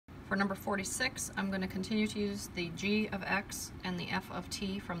For number 46, I'm going to continue to use the g of x and the f of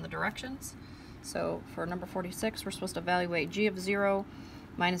t from the directions. So for number 46, we're supposed to evaluate g of 0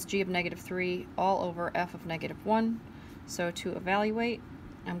 minus g of negative 3 all over f of negative 1. So to evaluate,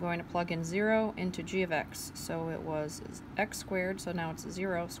 I'm going to plug in 0 into g of x. So it was x squared, so now it's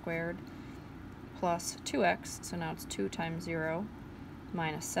 0 squared, plus 2x, so now it's 2 times 0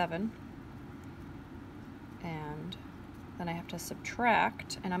 minus 7. And then I have to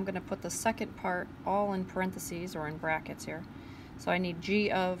subtract, and I'm going to put the second part all in parentheses or in brackets here. So I need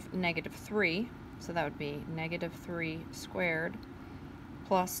g of negative 3, so that would be negative 3 squared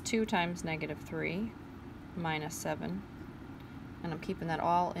plus 2 times negative 3 minus 7. And I'm keeping that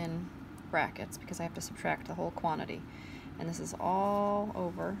all in brackets because I have to subtract the whole quantity. And this is all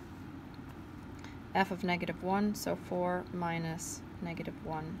over f of negative 1, so 4 minus negative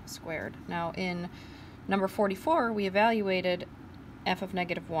 1 squared. Now in number 44, we evaluated f of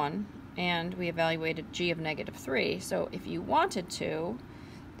negative 1, and we evaluated g of negative 3. So if you wanted to,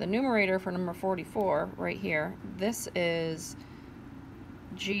 the numerator for number 44, right here, this is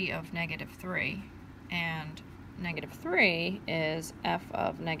g of negative 3, and negative 3 is f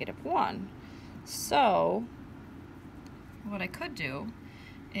of negative 1. So what I could do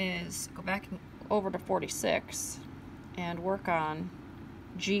is go back over to 46 and work on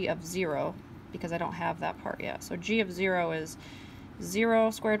g of 0, because I don't have that part yet. So g of 0 is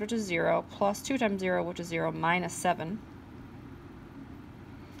 0 squared, which is 0, plus 2 times 0, which is 0, minus 7,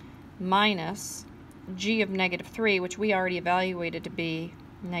 minus g of negative 3, which we already evaluated to be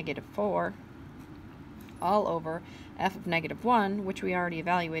negative 4, all over f of negative 1, which we already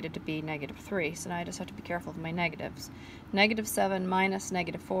evaluated to be negative 3. So now I just have to be careful of my negatives. Negative 7 minus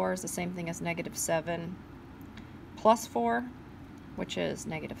negative 4 is the same thing as negative 7 plus 4, which is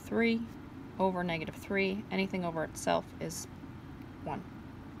negative 3 over negative 3. Anything over itself is 1.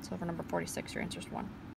 So for number 46, your answer is 1.